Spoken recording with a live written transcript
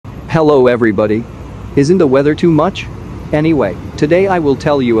Hello everybody. Isn't the weather too much? Anyway, today I will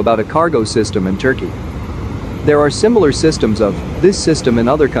tell you about a cargo system in Turkey. There are similar systems of this system in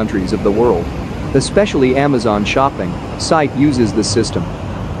other countries of the world. Especially Amazon shopping site uses this system.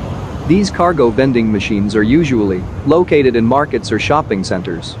 These cargo vending machines are usually located in markets or shopping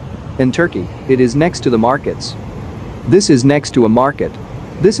centers. In Turkey, it is next to the markets. This is next to a market.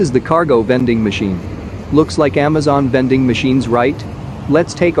 This is the cargo vending machine. Looks like Amazon vending machines, right?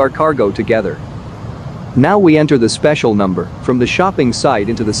 Let's take our cargo together. Now we enter the special number from the shopping site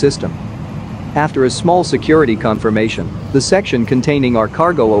into the system. After a small security confirmation, the section containing our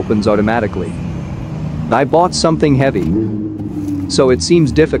cargo opens automatically. I bought something heavy, so it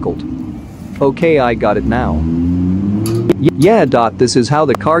seems difficult. Okay, I got it now. Yeah. This is how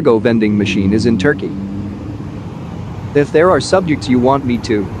the cargo vending machine is in Turkey. If there are subjects you want me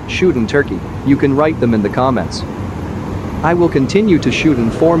to shoot in Turkey, you can write them in the comments. I will continue to shoot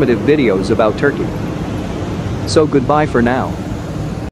informative videos about Turkey. So goodbye for now.